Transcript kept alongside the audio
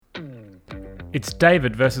It's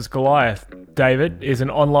David versus Goliath. David is an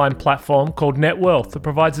online platform called NetWealth that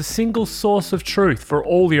provides a single source of truth for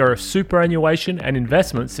all your superannuation and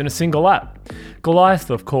investments in a single app. Goliath,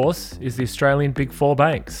 of course, is the Australian Big Four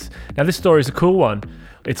banks. Now, this story is a cool one.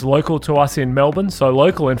 It's local to us in Melbourne, so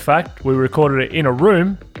local, in fact. We recorded it in a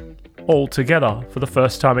room, all together, for the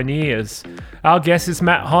first time in years. Our guest is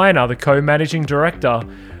Matt Heiner, the co-managing director,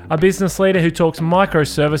 a business leader who talks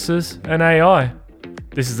microservices and AI.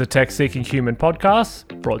 This is the Tech Seeking Human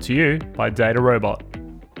podcast, brought to you by Data Robot.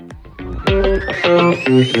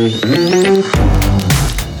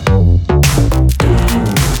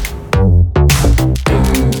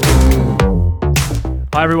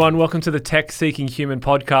 Hi everyone, welcome to the Tech Seeking Human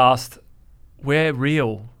podcast. We're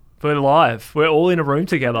real. We're live. We're all in a room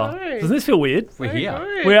together. Doesn't this feel weird? We're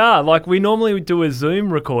here. We are. Like, we normally would do a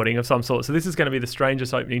Zoom recording of some sort. So this is going to be the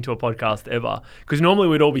strangest opening to a podcast ever. Because normally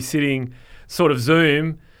we'd all be sitting sort of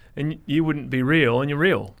Zoom and you wouldn't be real, and you're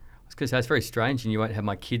real. Because that's very strange, and you won't have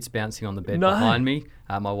my kids bouncing on the bed behind me,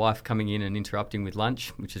 my wife coming in and interrupting with lunch,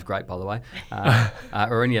 which is great, by the way,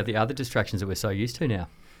 or any of the other distractions that we're so used to now.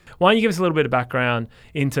 Why don't you give us a little bit of background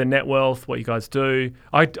into NetWealth, what you guys do?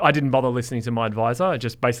 I didn't bother listening to my advisor. I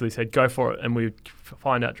just basically said, go for it. And we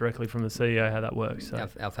find out directly from the CEO how that works. So.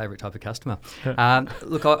 Our favourite type of customer.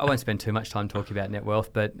 Look, I won't spend too much time talking about NetWealth,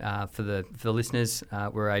 but for the listeners,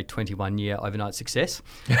 we're a 21-year overnight success.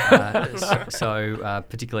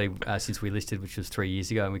 Particularly since we listed, which was 3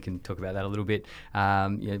 years ago, and we can talk about that a little bit,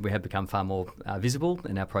 we have become far more visible,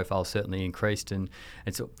 and our profile certainly increased. And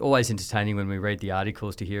it's always entertaining when we read the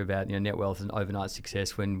articles to hear about NetWealth and overnight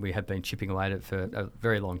success when we have been chipping away at it for a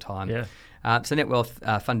very long time. Yeah. So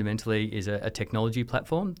NetWealth fundamentally is a technology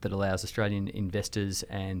platform that allows Australian investors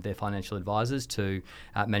and their financial advisors to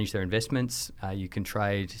manage their investments. You can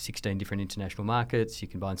trade 16 different international markets. You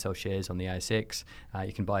can buy and sell shares on the ASX.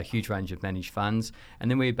 You can buy a huge range of managed funds.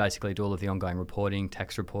 And then we basically do all of the ongoing reporting,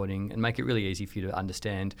 tax reporting, and make it really easy for you to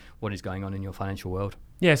understand what is going on in your financial world.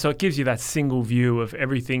 Yeah, so it gives you that single view of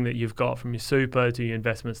everything that you've got, from your super to your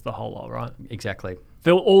investments, the whole lot, right? Exactly.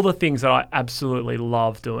 They're all the things that I absolutely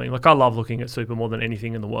love doing. Like, I love looking at super more than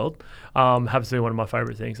anything in the world. Happens to be one of my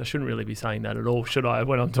favourite things. I shouldn't really be saying that at all, should I,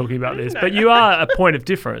 when I'm talking about this? But you are a point of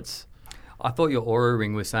difference. I thought your aura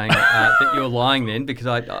ring was saying that you're lying then, because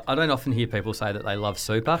I don't often hear people say that they love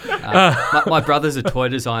super. My brother's a toy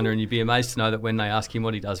designer, and you'd be amazed to know that when they ask him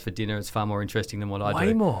what he does for dinner, it's far more interesting than what I do.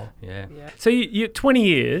 Way more. Yeah. So you 20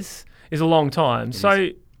 years is a long time.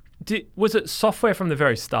 Was it software from the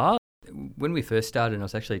very start? When we first started, and I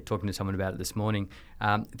was actually talking to someone about it this morning,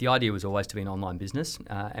 the idea was always to be an online business,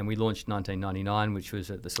 and we launched in 1999, which was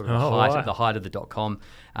at the sort of the height of the .com.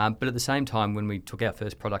 But at the same time, when we took our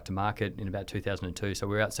first product to market in about 2002, so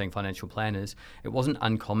we were out seeing financial planners, it wasn't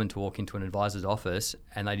uncommon to walk into an advisor's office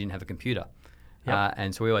and they didn't have a computer. Yep.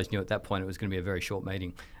 And so we always knew at that point it was going to be a very short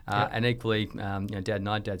meeting. And equally,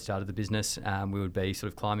 Dad started the business. We would be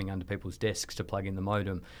sort of climbing under people's desks to plug in the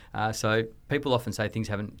modem. So people often say things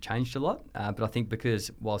haven't changed a lot, but I think because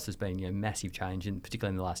whilst there's been massive change, and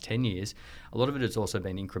particularly in the last 10 years, a lot of it has also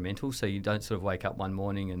been incremental. So you don't sort of wake up one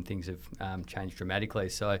morning and things have changed dramatically.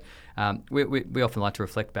 So we often like to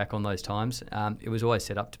reflect back on those times. It was always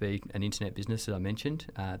set up to be an internet business, as I mentioned.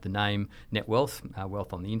 The name NetWealth,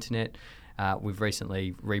 wealth on the internet. We've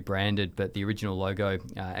recently rebranded, but the original logo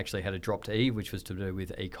actually had a dropped E, which was to do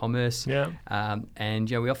with e-commerce. Yeah. And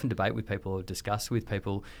we often debate with people or discuss with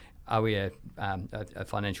people, are we a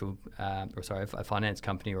finance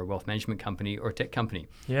company or a wealth management company or a tech company?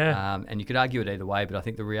 Yeah. And you could argue it either way, but I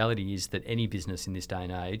think the reality is that any business in this day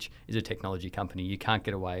and age is a technology company. You can't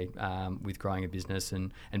get away with growing a business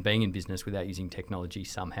and being in business without using technology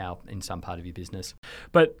somehow in some part of your business.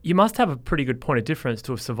 But you must have a pretty good point of difference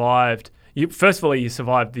to have survived. First of all, you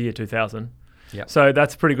survived the year 2000. Yep. So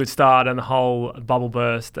that's a pretty good start, and the whole bubble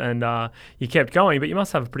burst, and you kept going, but you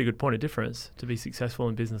must have a pretty good point of difference to be successful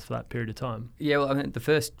in business for that period of time. Yeah, well, I mean, the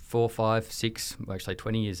first 4, 5, 6, well, actually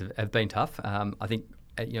 20 years have been tough. I think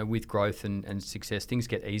with growth and success, things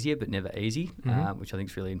get easier, but never easy, which I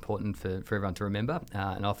think is really important for everyone to remember.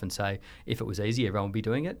 And I often say, if it was easy, everyone would be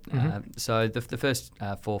doing it. So the first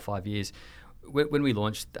 4 or 5 years, when we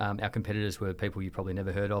launched, our competitors were people you probably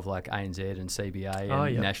never heard of, like ANZ and CBA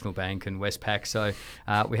and National Bank and Westpac. So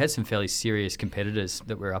we had some fairly serious competitors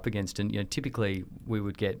that we're up against. And typically we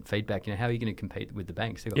would get feedback, how are you going to compete with the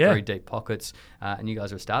banks? They've got very deep pockets, and you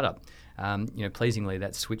guys are a startup. Pleasingly,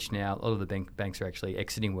 that's switched now. A lot of the banks are actually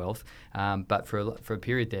exiting wealth, but for a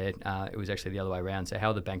period there, it was actually the other way around. So how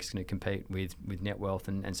are the banks going to compete with Netwealth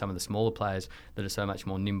and some of the smaller players that are so much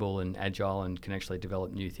more nimble and agile and can actually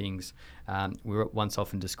develop new things? We were once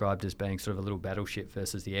often described as being sort of a little battleship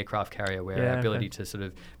versus the aircraft carrier, where our ability to sort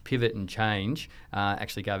of pivot and change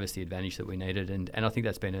actually gave us the advantage that we needed. And I think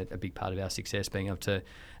that's been a big part of our success, being able to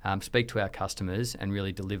speak to our customers and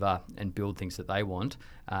really deliver and build things that they want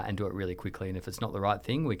and do it really quickly. And if it's not the right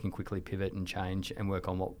thing, we can quickly pivot and change and work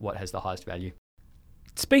on what has the highest value.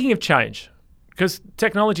 Speaking of change, because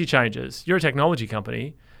technology changes, you're a technology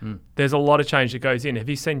company, there's a lot of change that goes in. Have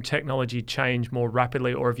you seen technology change more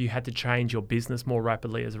rapidly, or have you had to change your business more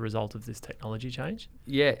rapidly as a result of this technology change?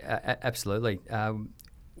 Yeah, absolutely.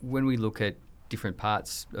 When we look at different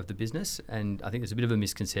parts of the business, and I think there's a bit of a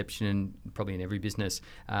misconception, and probably in every business,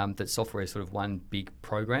 that software is sort of one big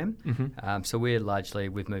program. Mm-hmm. So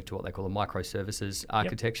we've moved to what they call a microservices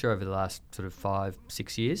architecture over the last sort of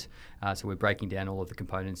 5-6 years. So we're breaking down all of the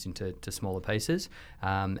components into smaller pieces,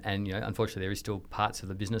 and unfortunately there is still parts of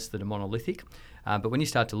the business that are monolithic. But when you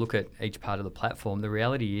start to look at each part of the platform, the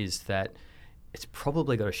reality is that it's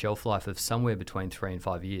probably got a shelf life of somewhere between 3 and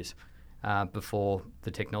 5 years. Before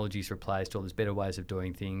the technology is replaced, or there's better ways of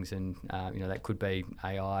doing things, and that could be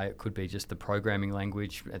AI, it could be just the programming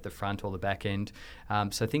language at the front or the back end.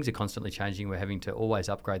 So things are constantly changing. We're having to always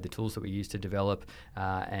upgrade the tools that we use to develop,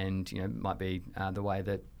 and might be the way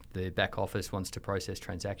that the back office wants to process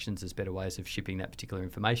transactions. There's better ways of shipping that particular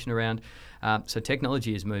information around. So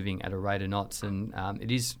technology is moving at a rate of knots, and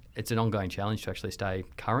it's an ongoing challenge to actually stay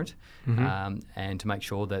current, and to make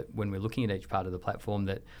sure that when we're looking at each part of the platform,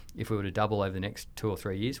 that if we were to double over the next 2 or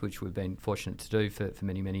 3 years, which we've been fortunate to do for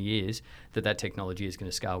many, many years, that technology is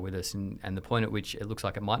going to scale with us. And the point at which it looks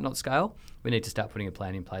like it might not scale, we need to start putting a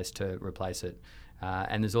plan in place to replace it.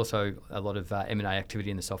 And there's also a lot of M&A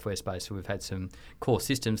activity in the software space. So we've had some core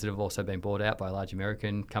systems that have also been bought out by large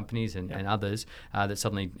American companies and others that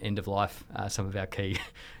suddenly end of life some of our key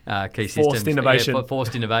systems.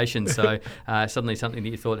 Forced innovation. So suddenly something that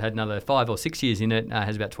you thought had another 5 or 6 years in it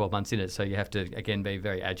has about 12 months in it. So you have to, again, be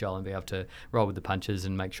very agile and be able to roll with the punches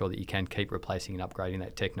and make sure that you can keep replacing and upgrading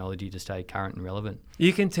that technology to stay current and relevant.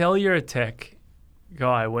 You can tell you're a tech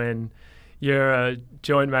guy when you're a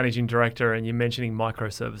joint managing director and you're mentioning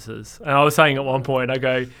microservices. And I was saying at one point,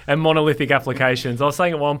 and monolithic applications. I was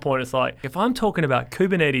saying at one point, it's like, if I'm talking about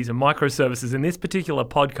Kubernetes and microservices in this particular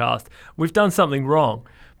podcast, we've done something wrong.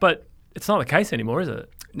 But it's not the case anymore, is it?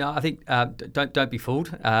 No, I think don't be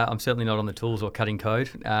fooled. I'm certainly not on the tools or cutting code,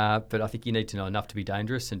 but I think you need to know enough to be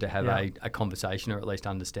dangerous and to have a conversation, or at least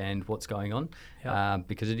understand what's going on,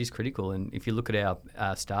 because it is critical. And if you look at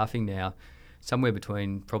our staffing now, somewhere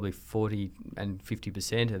between probably 40 and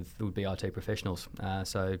 50% would be IT professionals.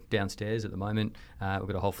 So downstairs at the moment, we've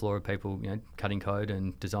got a whole floor of people, cutting code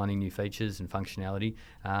and designing new features and functionality,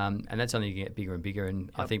 and that's only going to get bigger and bigger. And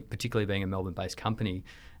I think, particularly being a Melbourne-based company,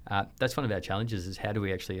 that's one of our challenges: is how do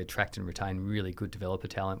we actually attract and retain really good developer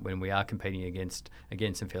talent when we are competing against,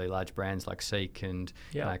 again, some fairly large brands like Seek and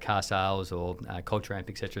Car Sales or Culture Amp,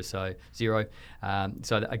 etc. So Xero.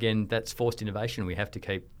 So again, that's forced innovation. We have to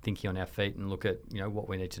keep thinking on our feet and look at what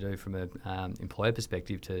we need to do from an employer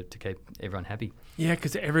perspective to keep everyone happy. Yeah,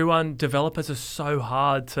 because developers are so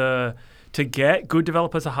hard to get. Good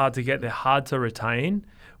developers are hard to get. They're hard to retain.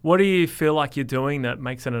 What do you feel like you're doing that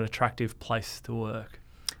makes it an attractive place to work?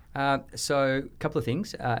 So a couple of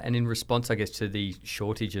things, and in response, I guess, to the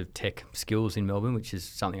shortage of tech skills in Melbourne, which is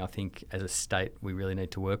something I think as a state we really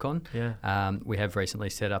need to work on. We have recently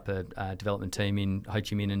set up a development team in Ho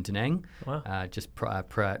Chi Minh and Da Nang, just prior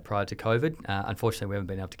to COVID. Unfortunately, we haven't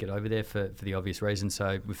been able to get over there for the obvious reasons,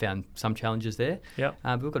 so we found some challenges there.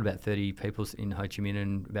 But we've got about 30 people in Ho Chi Minh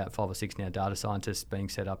and about 5 or 6 now data scientists being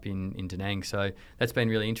set up in Da Nang. So that's been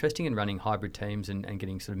really interesting, and running hybrid teams and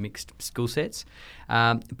getting sort of mixed skill sets.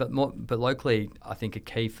 But locally, I think a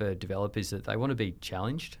key for developers is that they want to be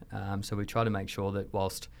challenged. So we try to make sure that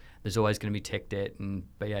whilst there's always going to be tech debt and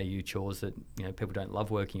BAU chores that people don't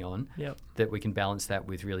love working on, that we can balance that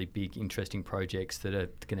with really big, interesting projects that are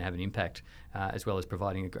going to have an impact, as well as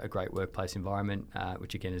providing a great workplace environment,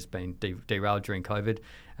 which again has been derailed during COVID,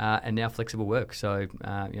 and now flexible work. So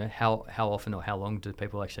how often or how long do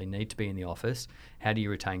people actually need to be in the office? How do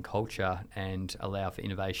you retain culture and allow for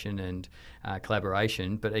innovation and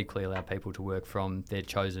collaboration, but equally allow people to work from their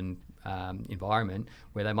chosen environment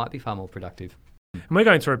where they might be far more productive? And we're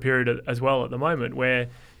going through a period as well at the moment where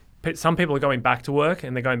some people are going back to work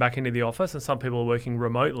and they're going back into the office, and some people are working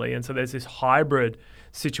remotely. And so there's this hybrid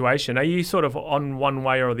situation. Are you sort of on one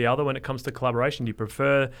way or the other when it comes to collaboration? Do you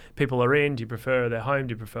prefer people are in? Do you prefer they're home?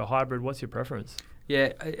 Do you prefer hybrid? What's your preference?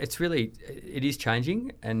 Yeah, it is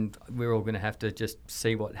changing, and we're all going to have to just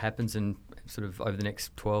see what happens and sort of over the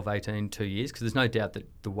next 12, 18, 2 years, because there's no doubt that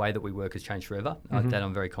the way that we work has changed forever. That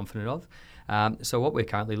I'm very confident of. So what we're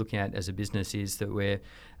currently looking at as a business is that we're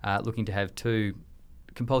looking to have 2,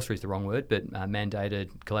 compulsory is the wrong word, but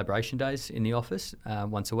mandated collaboration days in the office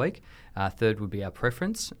once a week. Third would be our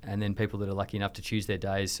preference, and then people that are lucky enough to choose their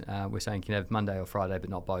days, we're saying can have Monday or Friday, but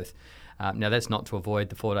not both. Now, that's not to avoid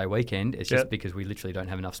the 4-day weekend. It's just because we literally don't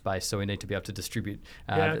have enough space, so we need to be able to distribute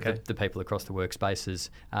the people across the workspaces.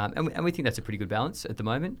 And we think that's a pretty good balance at the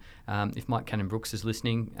moment. If Mike Cannon-Brooks is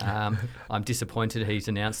listening, I'm disappointed he's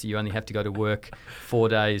announced that you only have to go to work 4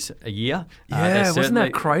 days a year. Wasn't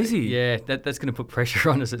that crazy? Yeah, that's going to put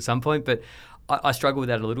pressure on us at some point, but I struggle with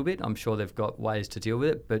that a little bit. I'm sure they've got ways to deal with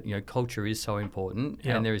it, but culture is so important,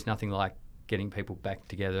 and there is nothing like getting people back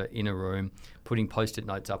together in a room, putting post-it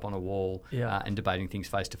notes up on a wall, and debating things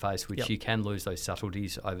face to face, which you can lose those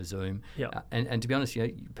subtleties over Zoom. And to be honest,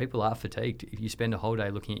 people are fatigued. If you spend a whole day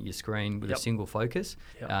looking at your screen with a single focus,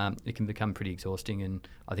 it can become pretty exhausting. And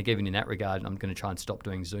I think even in that regard, I'm going to try and stop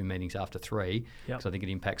doing Zoom meetings after 3, because I think it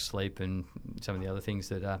impacts sleep and some of the other things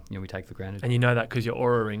that we take for granted. And you know that because your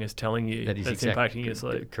Oura Ring is telling you that it's impacting your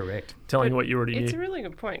sleep. Correct. Telling you what you already knew. It's a really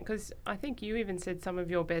good point, because I think you even said some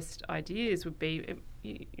of your best ideas would be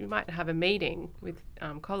you might have a meeting with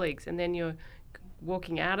colleagues, and then you're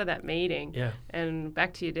walking out of that meeting and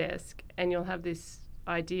back to your desk, and you'll have this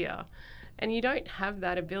idea, and you don't have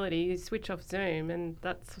that ability. You switch off Zoom, and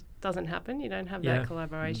that doesn't happen. You don't have that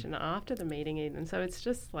collaboration after the meeting even. So it's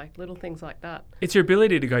just like little things like that. It's your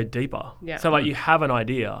ability to go deeper. So like you have an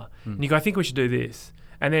idea, and you go, I think we should do this.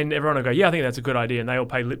 And then everyone will go, I think that's a good idea, and they all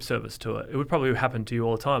pay lip service to it. It would probably happen to you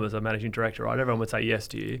all the time as a managing director, right? Everyone would say yes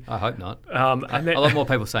to you. I hope not. And then, a lot more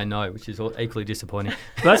people say no, which is equally disappointing.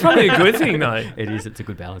 That's probably a good thing, though. It is. It's a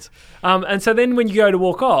good balance. And so then when you go to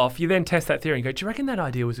walk off, you then test that theory and go, do you reckon that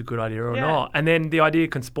idea was a good idea or not? And then the idea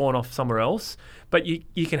can spawn off somewhere else, but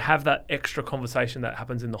you can have that extra conversation that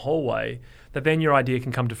happens in the hallway, that then your idea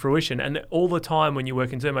can come to fruition. And all the time when you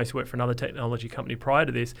work in Zoom, I used to work for another technology company prior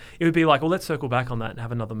to this, it would be like, well, let's circle back on that and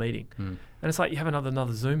have another meeting. And it's like you have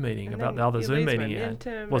another Zoom meeting about the other Zoom meeting you had.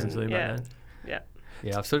 It wasn't Zoom back then.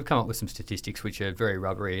 Yeah, I've sort of come up with some statistics which are very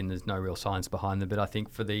rubbery and there's no real science behind them. But I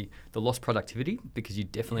think for the lost productivity, because you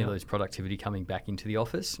definitely lose productivity coming back into the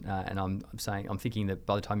office. And I'm thinking that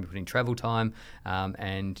by the time you put in travel time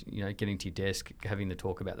and getting to your desk, having the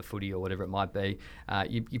talk about the footy or whatever it might be,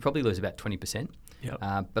 you probably lose about 20%.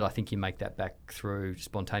 But I think you make that back through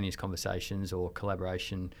spontaneous conversations or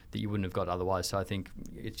collaboration that you wouldn't have got otherwise. So I think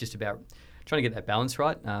it's just about trying to get that balance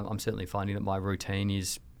right. I'm certainly finding that my routine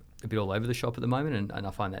is a bit all over the shop at the moment, and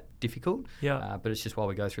I find that difficult. But it's just while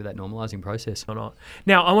we go through that normalising process. Or not.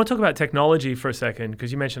 Now, I want to talk about technology for a second,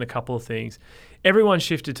 because you mentioned a couple of things. Everyone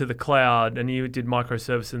shifted to the cloud, and you did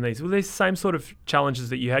microservices and these. Were these the same sort of challenges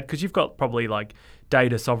that you had? Because you've got probably like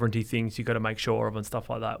data sovereignty things you've got to make sure of and stuff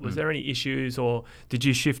like that. Was there any issues, or did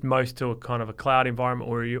you shift most to a kind of a cloud environment,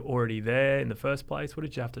 or were you already there in the first place? What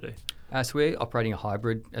did you have to do? So we're operating a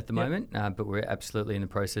hybrid at the moment, but we're absolutely in the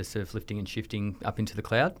process of lifting and shifting up into the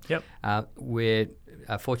cloud. We're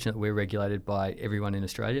fortunate we're regulated by everyone in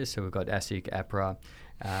Australia, so we've got ASIC, APRA,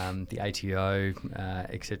 the ATO,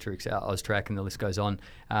 etc., AUSTRAC, and the list goes on.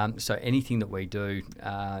 So anything that we do,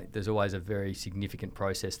 there's always a very significant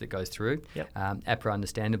process that goes through. APRA,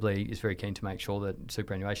 understandably, is very keen to make sure that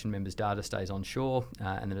superannuation members' data stays onshore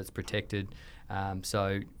and that it's protected.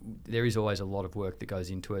 So there is always a lot of work that goes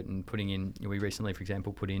into it, and we recently, for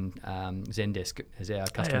example, put in Zendesk as our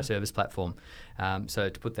customer service platform. So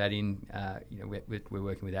to put that in, we're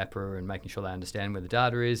working with APRA and making sure they understand where the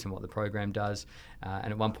data is and what the program does.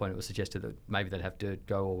 And at one point it was suggested that maybe they'd have to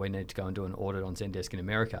go, or we need to go and do an audit on Zendesk in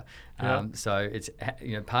America. So it's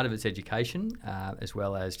part of it's education as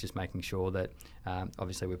well as just making sure that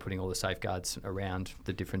obviously we're putting all the safeguards around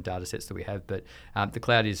the different data sets that we have. But the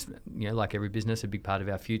cloud is, like every business, a big part of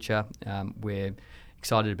our future. We're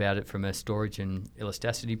excited about it from a storage and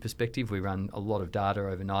elasticity perspective. We run a lot of data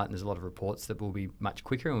overnight, and there's a lot of reports that will be much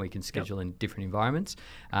quicker, and we can schedule in different environments.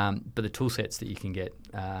 But the tool sets that you can get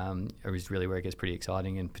is really where it gets pretty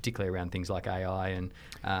exciting, and particularly around things like AI and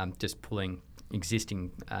just pulling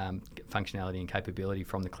existing functionality and capability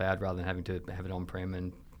from the cloud rather than having to have it on-prem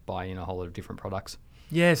and buy in a whole lot of different products.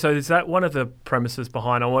 Yeah, so is that one of the premises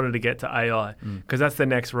behind I wanted to get to AI? Because that's the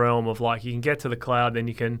next realm of like you can get to the cloud, then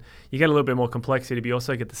you get a little bit more complexity, but you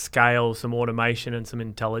also get the scale, some automation and some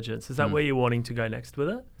intelligence. Is that where you're wanting to go next with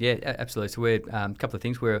it? Yeah, absolutely. So we're a couple of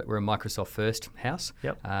things. We're a Microsoft first house.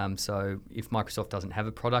 Yep. So if Microsoft doesn't have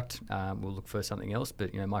a product, we'll look for something else.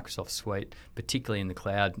 But Microsoft Suite, particularly in the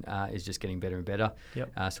cloud, is just getting better and better.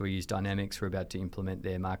 Yep. So we use Dynamics. We're about to implement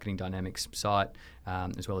their Marketing Dynamics site,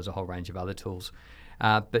 as well as a whole range of other tools.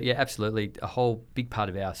 But yeah, absolutely. A whole big part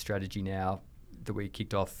of our strategy now that we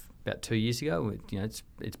kicked off about 2 years ago,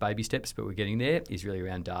 it's baby steps, but we're getting there, is really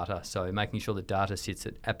around data. So making sure that data sits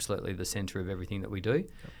at absolutely the centre of everything that we do.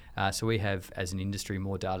 So we have, as an industry,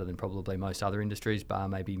 more data than probably most other industries, bar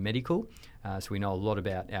maybe medical. So we know a lot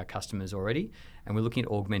about our customers already, and we're looking at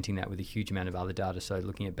augmenting that with a huge amount of other data. So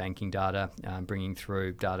looking at banking data, bringing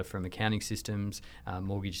through data from accounting systems,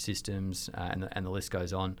 mortgage systems, and the list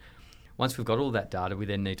goes on. Once we've got all that data, we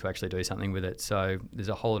then need to actually do something with it. So there's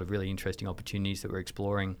a whole lot of really interesting opportunities that we're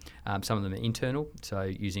exploring. Some of them are internal, so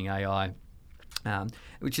using AI,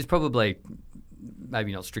 which is probably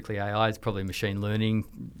maybe not strictly AI, it's probably machine learning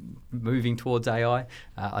moving towards AI.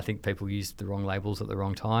 I think people use the wrong labels at the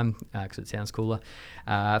wrong time because it sounds cooler.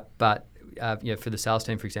 But for the sales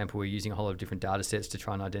team, for example, we're using a whole lot of different data sets to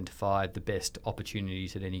try and identify the best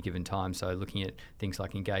opportunities at any given time. So looking at things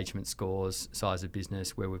like engagement scores, size of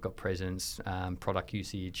business, where we've got presence, product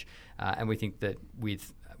usage. And we think that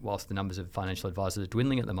whilst the numbers of financial advisors are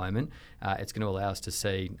dwindling at the moment, it's going to allow us to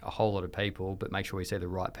see a whole lot of people, but make sure we see the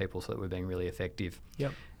right people so that we're being really effective.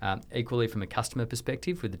 Yep. Equally, from a customer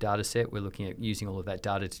perspective, with the data set, we're looking at using all of that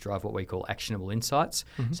data to drive what we call actionable insights.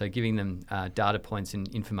 So giving them data points and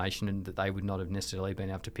information that they would not have necessarily been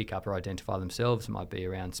able to pick up or identify themselves. It might be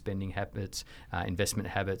around spending habits, investment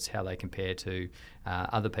habits, how they compare to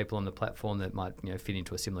other people on the platform that might fit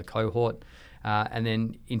into a similar cohort. And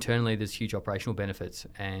then internally, there's huge operational benefits,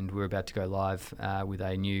 and we're about to go live with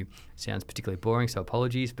a new, sounds particularly boring, so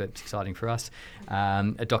apologies, but it's exciting for us,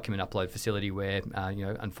 a document upload facility where,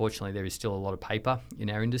 unfortunately, there is still a lot of paper in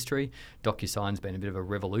our industry. DocuSign's been a bit of a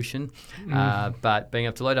revolution, but being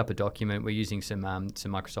able to load up a document, we're using some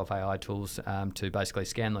Microsoft AI tools to basically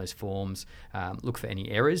scan those forms, look for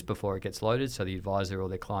any errors before it gets loaded, so the advisor or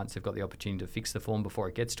their clients have got the opportunity to fix the form before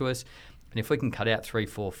it gets to us. And if we can cut out 3,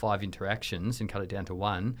 4, 5 interactions and cut it down to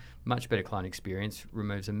one, much better client experience,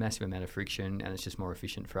 removes a massive amount of friction, and it's just more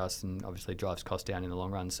efficient for us and obviously drives costs down in the long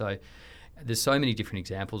run. So there's so many different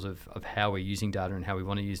examples of how we're using data and how we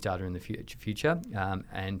want to use data in the future.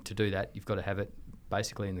 And to do that, you've got to have it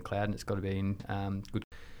basically in the cloud, and it's got to be in good.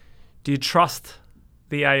 Do you trust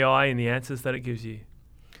the AI and the answers that it gives you?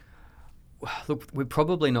 Look, we're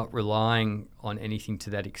probably not relying on anything to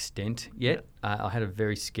that extent yet. I had a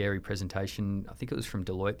very scary presentation, I think it was from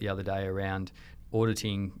Deloitte the other day, around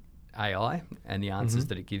auditing AI and the answers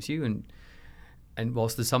that it gives you. And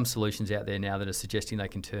whilst there's some solutions out there now that are suggesting they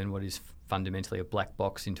can turn what is fundamentally a black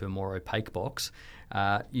box into a more opaque box,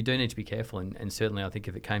 you do need to be careful. And certainly I think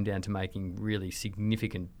if it came down to making really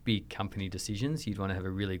significant big company decisions, you'd want to have a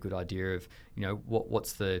really good idea of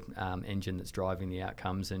what's the engine that's driving the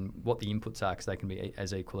outcomes and what the inputs are, because they can be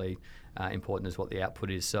as equally important as what the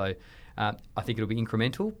output is. So I think it'll be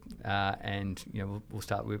incremental, and we'll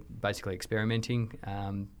start with basically experimenting.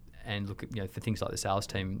 And look at for things like the sales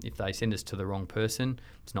team, if they send us to the wrong person,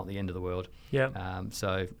 it's not the end of the world. Yeah.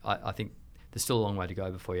 So I think there's still a long way to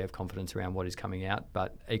go before you have confidence around what is coming out.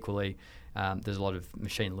 But equally, there's a lot of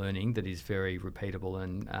machine learning that is very repeatable,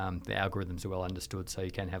 and the algorithms are well understood, so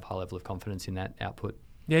you can have high level of confidence in that output.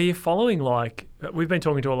 Yeah, you're following, we've been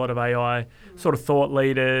talking to a lot of AI sort of thought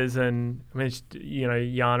leaders, and I mean,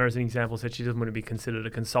 Yana as an example said she doesn't want to be considered a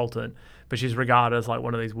consultant, but she's regarded as like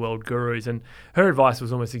one of these world gurus, and her advice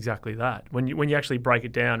was almost exactly that. When you actually break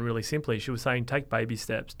it down really simply, she was saying take baby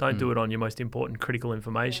steps, don't do it on your most important critical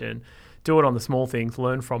information, do it on the small things,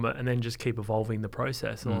 learn from it, and then just keep evolving the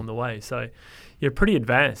process along the way. So you're pretty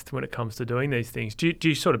advanced when it comes to doing these things. Do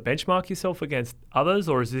you sort of benchmark yourself against others,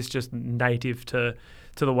 or is this just native to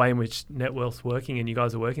the way in which Netwealth's working and you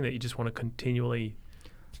guys are working, that you just want to continually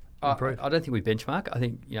improve? I don't think we benchmark. I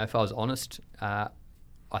think, if I was honest, I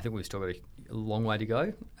think we've still got a long way to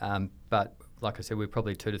go. But like I said, we're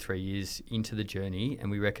probably 2 to 3 years into the journey,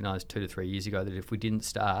 and we recognised 2 to 3 years ago that if we didn't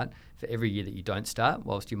start, for every year that you don't start,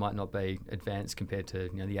 whilst you might not be advanced compared to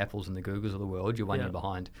the Apples and the Googles of the world, you're 1 year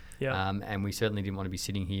behind. Yeah. And we certainly didn't want to be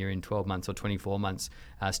sitting here in 12 months or 24 months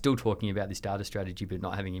still talking about this data strategy but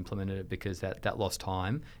not having implemented it, because that lost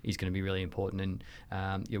time is going to be really important. And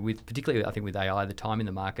particularly I think with AI, the time in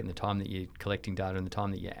the market and the time that you're collecting data and the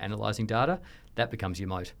time that you're analysing data, that becomes your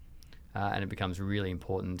moat. and it becomes really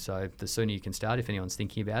important. So the sooner you can start, if anyone's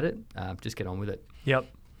thinking about it, just get on with it. Yep.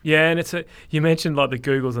 Yeah, and you mentioned like the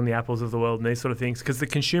Googles and the Apples of the world and these sort of things, because the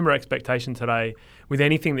consumer expectation today with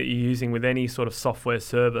anything that you're using, with any sort of software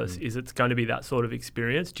service, is it's going to be that sort of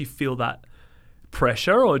experience. Do you feel that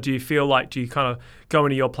pressure, or do you kind of go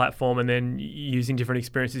into your platform and then using different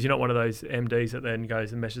experiences? You're not one of those MDs that then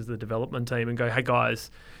goes and meshes the development team and go, hey guys,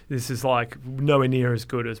 this is like nowhere near as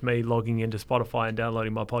good as me logging into Spotify and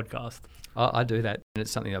downloading my podcast. I do that, and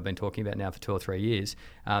it's something I've been talking about now for 2 or 3 years,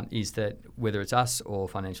 is that whether it's us or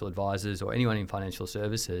financial advisors or anyone in financial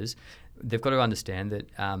services, they've got to understand that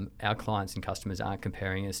our clients and customers aren't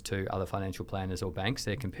comparing us to other financial planners or banks.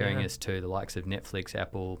 They're comparing us to the likes of Netflix,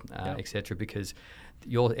 Apple, etc., because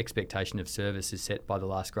your expectation of service is set by the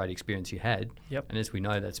last great experience you had. Yep. And as we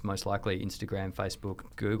know, that's most likely Instagram, Facebook,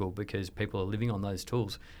 Google, because people are living on those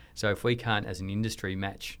tools. So if we can't, as an industry,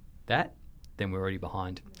 match that, then we're already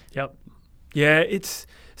behind. Yep. Yeah, it's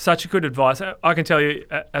such a good advice. I can tell you,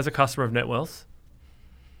 as a customer of NetWealth,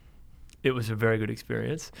 it was a very good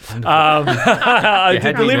experience. I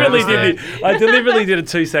deliberately did a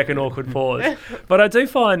 2-second awkward pause. But I do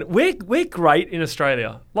find we're great in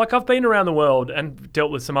Australia. Like, I've been around the world and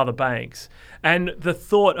dealt with some other banks, and the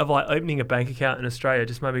thought of like opening a bank account in Australia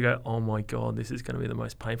just made me go, oh my God, this is going to be the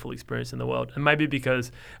most painful experience in the world. And maybe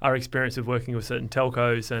because our experience of working with certain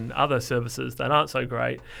telcos and other services that aren't so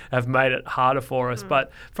great have made it harder for us.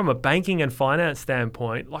 But from a banking and finance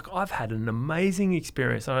standpoint, like, I've had an amazing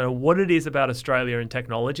experience. I don't know what it is about Australia and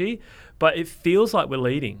technology, but it feels like we're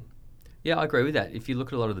leading. Yeah, I agree with that. If you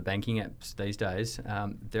look at a lot of the banking apps these days,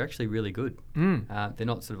 they're actually really good. They're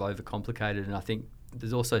not sort of overcomplicated, and I think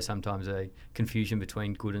there's also sometimes a confusion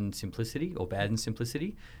between good and simplicity, or bad and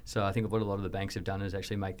simplicity. So I think what a lot of the banks have done is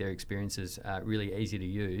actually make their experiences really easy to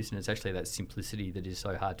use, and it's actually that simplicity that is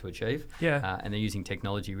so hard to achieve. And they're using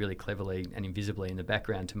technology really cleverly and invisibly in the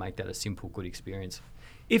background to make that a simple, good experience.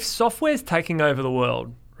 If software's taking over the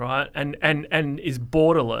world, right, and is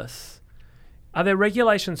borderless, are there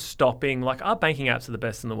regulations stopping? Like, our banking apps are the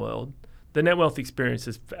best in the world. The NetWealth experience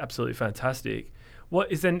is absolutely fantastic.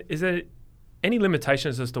 Is there any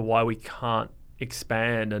limitations as to why we can't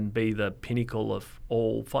expand and be the pinnacle of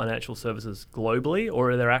all financial services globally,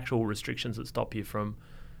 or are there actual restrictions that stop you from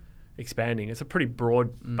expanding? It's a pretty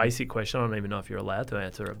broad, basic question. I don't even know if you're allowed to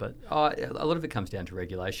answer it, but a lot of it comes down to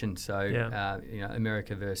regulation. So,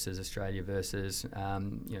 America versus Australia versus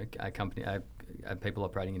people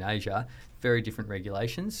operating in Asia, very different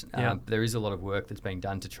regulations. There is a lot of work that's being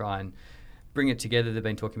done to try and bring it together. They've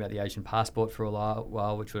been talking about the Asian passport for a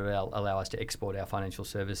while, which would allow us to export our financial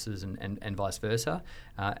services and vice versa.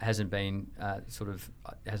 Hasn't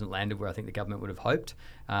landed where I think the government would have hoped,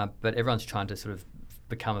 but everyone's trying to sort of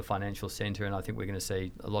become a financial centre, and I think we're going to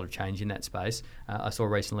see a lot of change in that space. I saw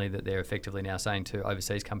recently that they're effectively now saying to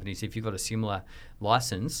overseas companies, if you've got a similar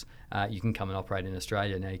licence, you can come and operate in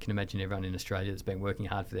Australia. Now, you can imagine everyone in Australia that's been working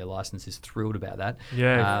hard for their licence is thrilled about that.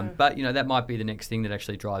 But that might be the next thing that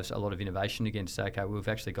actually drives a lot of innovation again, to say, okay, we've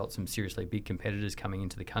actually got some seriously big competitors coming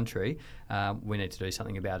into the country. We need to do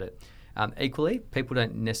something about it. Equally, people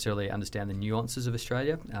don't necessarily understand the nuances of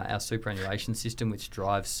Australia. Our superannuation system, which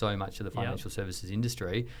drives so much of the financial services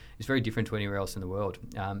industry, is very different to anywhere else in the world.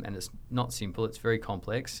 And it's not simple, it's very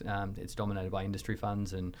complex. It's dominated by industry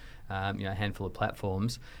funds and a handful of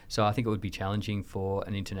platforms. So I think it would be challenging for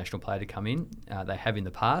an international player to come in. They have in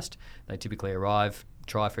the past. They typically arrive,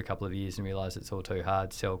 try for a couple of years and realise it's all too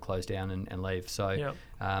hard, sell, close down and leave. So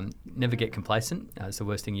never get complacent. It's the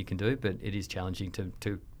worst thing you can do, but it is challenging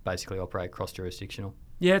to basically operate cross-jurisdictional.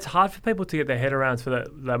 Yeah, it's hard for people to get their head around, so that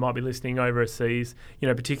they might be listening overseas,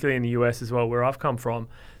 particularly in the US as well, where I've come from.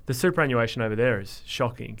 The superannuation over there is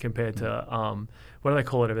shocking compared to, what do they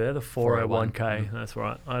call it over there? The 401k. That's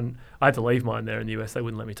right. I had to leave mine there in the US. They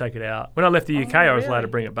wouldn't let me take it out. When I left the UK, I was allowed to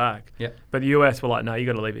bring it back. But the US were like, no, you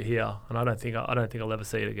got to leave it here. And I don't think I'll ever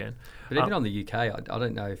see it again. But even on the UK, I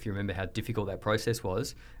don't know if you remember how difficult that process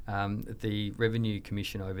was. The Revenue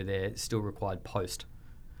Commission over there still required post.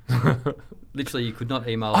 Literally, you could not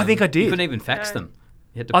email them. I think I did. You couldn't even fax them.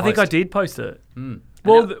 You had to post. I think I did post it.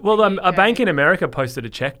 A bank in America posted a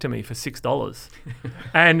check to me for $6,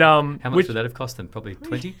 and how much would that have cost them? Probably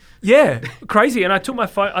 20. Yeah, crazy. And I took my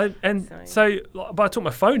phone, but I took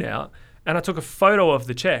my phone out and I took a photo of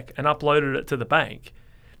the check and uploaded it to the bank.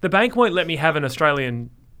 The bank won't let me have an Australian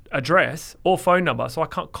address or phone number, so I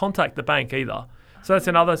can't contact the bank either. So that's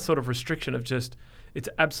another sort of restriction of just. It's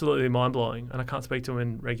absolutely mind-blowing, and I can't speak to them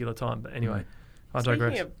in regular time. But anyway, I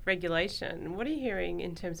digress. Speaking of regulation, what are you hearing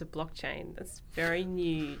in terms of blockchain? That's very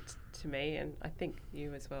new to me, and I think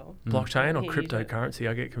you as well. Blockchain or cryptocurrency?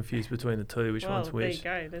 I get confused between the two. Which one's which?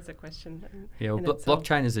 There you go. There's a question. Yeah, well,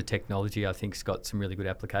 blockchain as a technology, I think, has got some really good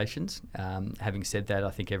applications. Having said that, I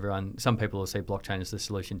think some people will see blockchain as the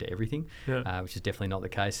solution to everything, which is definitely not the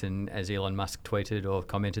case. And as Elon Musk tweeted or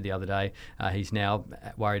commented the other day, he's now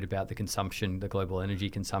worried about the consumption, the global energy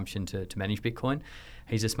consumption to manage Bitcoin.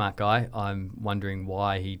 He's a smart guy. I'm wondering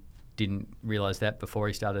why he didn't realise that before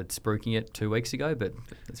he started spruiking it 2 weeks ago, but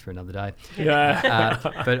that's for another day. Yeah.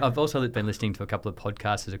 But I've also been listening to a couple of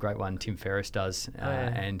podcasts. There's a great one Tim Ferriss does,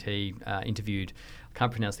 and he interviewed, I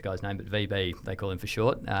can't pronounce the guy's name, but VB, they call him for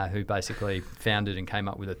short, who basically founded and came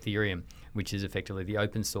up with Ethereum, which is effectively the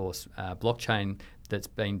open source blockchain that's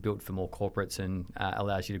been built for more corporates and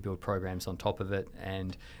allows you to build programs on top of it.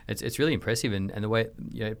 And it's really impressive. And the way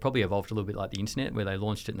it probably evolved a little bit like the internet, where they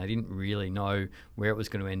launched it and they didn't really know where it was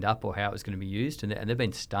going to end up or how it was going to be used. And they've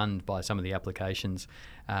been stunned by some of the applications,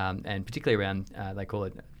 and particularly around, they call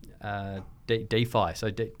it DeFi,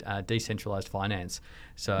 so decentralized finance.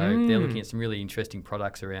 So they're looking at some really interesting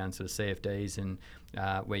products around sort of CFDs and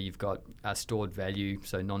where you've got stored value,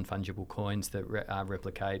 so non-fungible coins that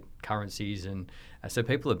replicate currencies. And so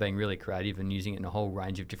people are being really creative and using it in a whole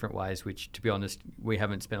range of different ways, which, to be honest, we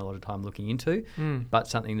haven't spent a lot of time looking into, but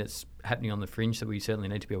something that's happening on the fringe that we certainly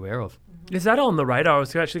need to be aware of. Is that on the radar? I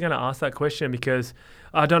was actually going to ask that question because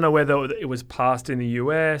I don't know whether it was passed in the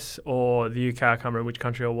US or the UK. I can't remember which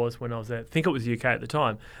country I was when I was there. I think it was the UK at the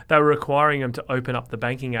time. They were requiring them to open up the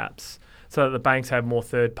banking apps so that the banks have more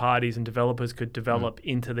third parties and developers could develop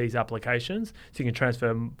into these applications. So you can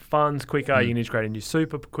transfer funds quicker, you can integrate into your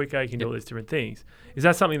super quicker, you can do all these different things. Is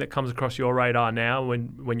that something that comes across your radar now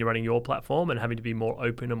when you're running your platform and having to be more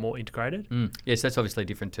open and more integrated? Yes, that's obviously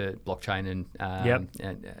different to blockchain,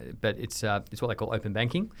 but it's what they call open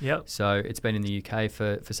banking. Yep. So it's been in the UK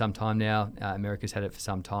for some time now. America's had it for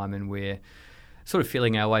some time, and we're sort of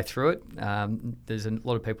feeling our way through it. There's a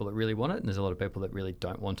lot of people that really want it, and there's a lot of people that really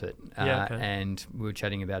don't want it. And we were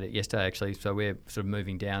chatting about it yesterday, actually. So we're sort of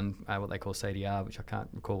moving down what they call CDR, which I can't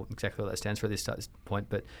recall exactly what that stands for at this point,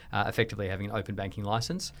 but effectively having an open banking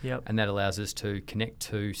license. Yep. And that allows us to connect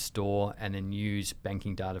to, store, and then use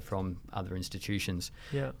banking data from other institutions.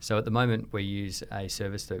 Yeah. So at the moment, we use a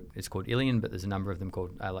service that is called Illion, but there's a number of them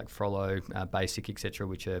called like Frollo, Basic, etc.,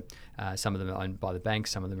 which are some of them are owned by the banks,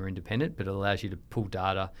 some of them are independent, but it allows you to pull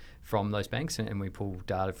data from those banks, and we pull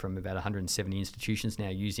data from about 170 institutions now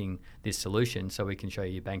using this solution, so we can show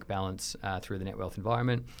you your bank balance through the NetWealth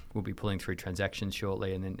environment. We'll be pulling through transactions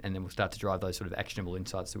shortly, and then we'll start to drive those sort of actionable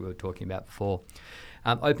insights that we were talking about before.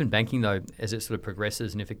 Open banking, though, as it sort of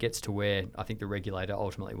progresses, and if it gets to where I think the regulator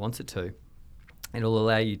ultimately wants it to, it'll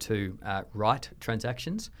allow you to write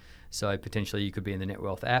transactions. So potentially you could be in the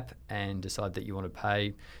NetWealth app and decide that you want to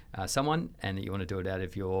pay someone and that you want to do it out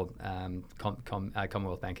of your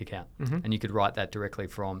Commonwealth Bank account. And you could write that directly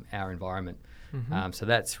from our environment. So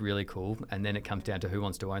that's really cool. And then it comes down to who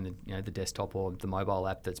wants to own the desktop or the mobile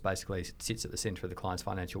app that's basically sits at the centre of the client's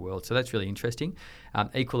financial world. So that's really interesting.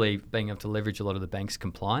 Equally, being able to leverage a lot of the bank's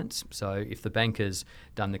compliance. So if the bank has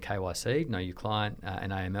done the KYC, know your client,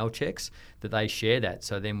 and AML checks, that they share that.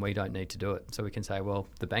 So then we don't need to do it. So we can say, well,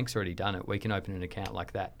 the bank's already done it. We can open an account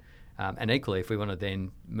like that. And equally, if we want to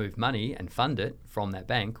then move money and fund it from that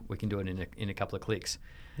bank, we can do it in a couple of clicks.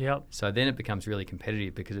 Yep. So then it becomes really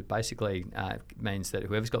competitive because it basically means that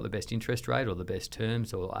whoever's got the best interest rate or the best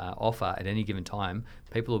terms or offer at any given time,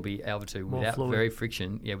 people will be able to, without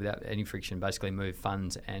any friction, basically move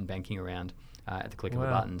funds and banking around at the click of a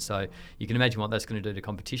button. So you can imagine what that's going to do to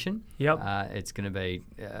competition. Yep. It's going to be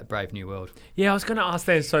a brave new world. Yeah, I was going to ask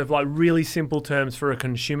that. So, like, really simple terms for a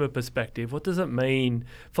consumer perspective, what does it mean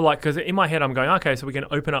for, like, because in my head I'm going, okay, so we can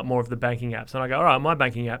open up more of the banking apps. And I go, all right, my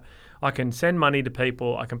banking app, I can send money to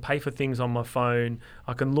people, I can pay for things on my phone,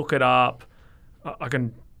 I can look it up, I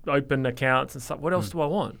can open accounts and stuff. What else do I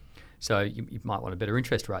want? So you might want a better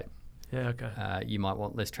interest rate. Yeah, okay. You might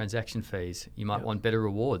want less transaction fees. You might want better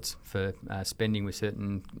rewards for spending with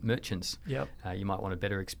certain merchants. Yep. You might want a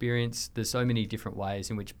better experience. There's so many different ways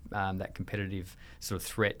in which that competitive sort of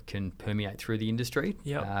threat can permeate through the industry.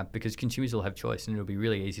 Yep. Because consumers will have choice, and it'll be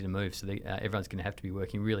really easy to move. So everyone's going to have to be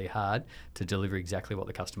working really hard to deliver exactly what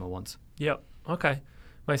the customer wants. Yep. Okay.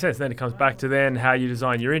 Makes sense. Then it comes back to then how you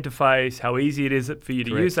design your interface, how easy it is for you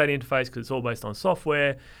to use that interface because it's all based on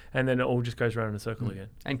software, and then it all just goes around in a circle again.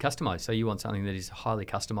 And customized. So you want something that is highly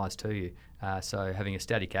customized to you. So having a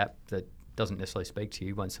static app that doesn't necessarily speak to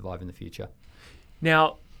you won't survive in the future.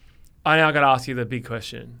 Now, I got to ask you the big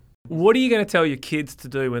question. What are you going to tell your kids to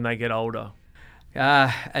do when they get older?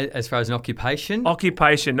 As far as an occupation?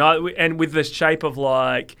 Occupation. No, and with the shape of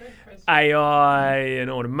like AI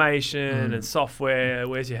and automation and software.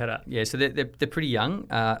 Where's your head at? Yeah, so they're pretty young.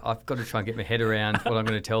 I've got to try and get my head around what I'm going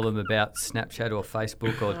to tell them about Snapchat or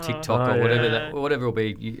Facebook or TikTok or whatever will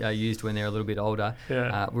be used when they're a little bit older.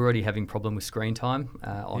 Yeah. We're already having problem with screen time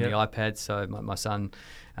on the iPad. So my son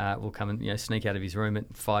will come and sneak out of his room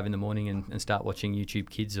at 5 a.m. and start watching YouTube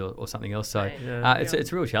Kids or something else. So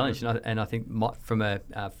it's a real challenge. And I think from a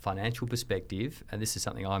financial perspective, and this is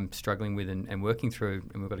something I'm struggling with and working through,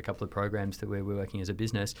 and we've got a couple of programs that we're working as a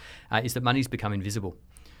business, is that money's become invisible.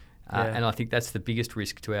 And I think that's the biggest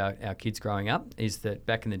risk to our kids growing up, is that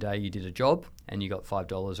back in the day you did a job and you got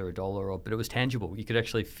 $5 or $1, but it was tangible. You could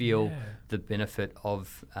actually feel the benefit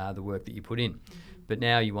of the work that you put in. But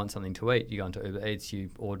now you want something to eat. You go into Uber Eats, you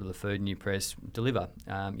order the food and you press deliver.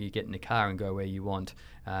 You get in the car and go where you want.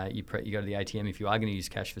 You go to the ATM if you are going to use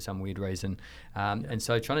cash for some weird reason. And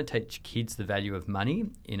so trying to teach kids the value of money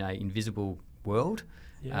in an invisible world,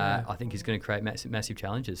 I think is going to create massive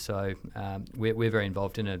challenges. So we're very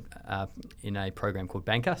involved in a program called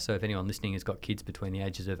Banker. So if anyone listening has got kids between the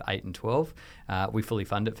ages of 8 and 12, we fully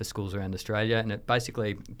fund it for schools around Australia, and it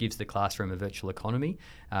basically gives the classroom a virtual economy.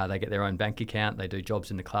 They get their own bank account. They do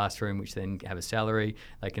jobs in the classroom, which then have a salary.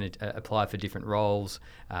 They can apply for different roles.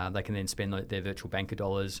 They can then spend their virtual banker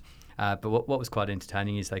dollars. But what was quite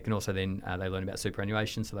entertaining is they can also then they learn about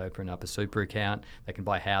superannuation, so they open up a super account. They can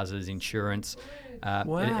buy houses, insurance.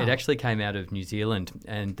 It actually came out of New Zealand,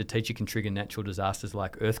 and the teacher can trigger natural disasters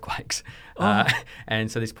like earthquakes. And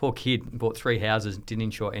so this poor kid bought 3 houses, didn't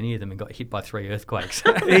insure any of them, and got hit by 3 earthquakes.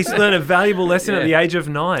 He's learned a valuable lesson at the age of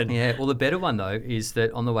 9. Yeah. Well, the better one though is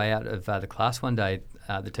that on the way out of the class one day,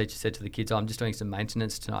 the teacher said to the kids, I'm just doing some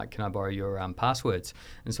maintenance tonight. Can I borrow your passwords?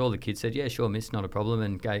 And so all the kids said, yeah, sure, miss, not a problem,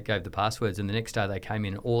 and gave the passwords. And the next day they came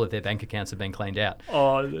in and all of their bank accounts had been cleaned out.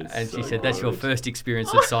 And she said, that's your first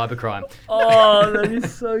experience of cybercrime. That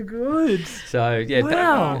is so good. So,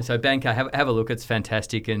 yeah, so Banker, have a look. It's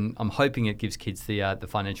fantastic. And I'm hoping it gives kids the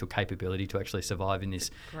financial capability to actually survive in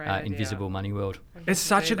this invisible money world. It's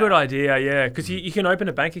such a good idea, yeah, because you can open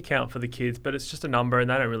a bank account for the kids, but it's just a number and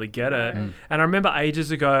they don't really get it. And I remember ages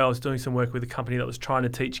ago I was doing some work with a company that was trying to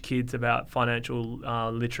teach kids about financial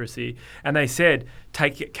literacy, and they said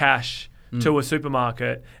take cash to a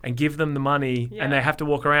supermarket and give them the money, and they have to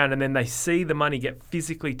walk around, and then they see the money get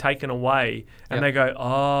physically taken away, and they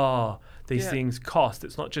go, these things cost.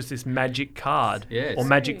 It's not just this magic card or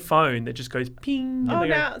magic phone that just goes ping.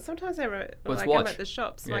 Now sometimes I'm at the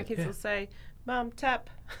shops, my kids will say, Mum, tap.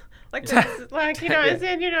 That's how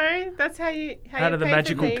you out of the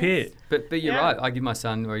magical pit. But you're right. I give my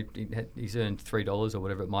son, or he's earned $3 or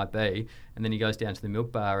whatever it might be, and then he goes down to the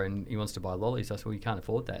milk bar and he wants to buy lollies. I said, well, you can't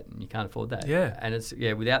afford that, and you can't afford that. Yeah. And it's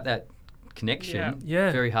without that connection,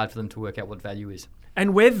 it's very hard for them to work out what value is.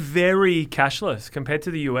 And we're very cashless compared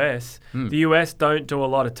to the US. The US don't do a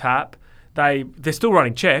lot of tap. They're still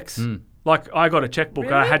running checks. Like, I got a checkbook.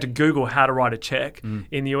 Really? I had to Google how to write a check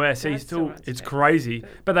in the US. It's crazy.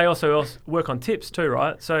 But they also work on tips too,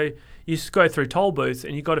 right? So you just go through toll booths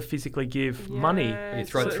and you've got to physically give money. You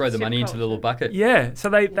throw the money into the little bucket. Yeah. So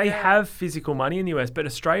they have physical money in the US, but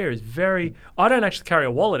Australia is very... I don't actually carry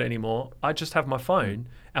a wallet anymore. I just have my phone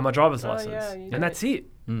and my driver's license. And that's it.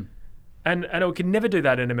 And we can never do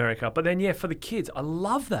that in America. But then, for the kids, I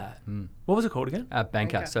love that. What was it called again?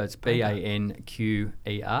 Banker. So it's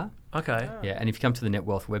BANQER. Okay. Yeah, and if you come to the Net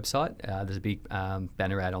Wealth website, there's a big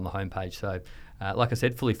banner ad on the homepage. So, like I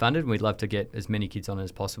said, fully funded, and we'd love to get as many kids on as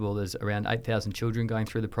possible. There's around 8,000 children going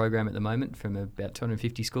through the program at the moment from about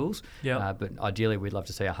 250 schools. But ideally, we'd love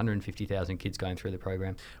to see 150,000 kids going through the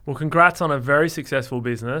program. Well, congrats on a very successful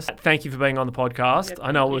business. Thank you for being on the podcast.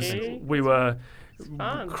 I know we were...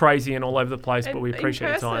 crazy and all over the place, but we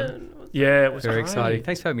appreciate your time. Yeah, it was very exciting.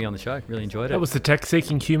 Thanks for having me on the show. Really enjoyed it. That was the Tech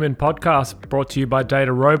Seeking Human podcast, brought to you by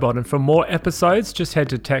Data Robot. And for more episodes, just head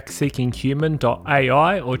to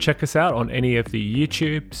techseekinghuman.ai or check us out on any of the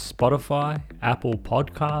YouTube, Spotify, Apple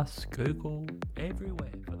Podcasts, Google, everywhere.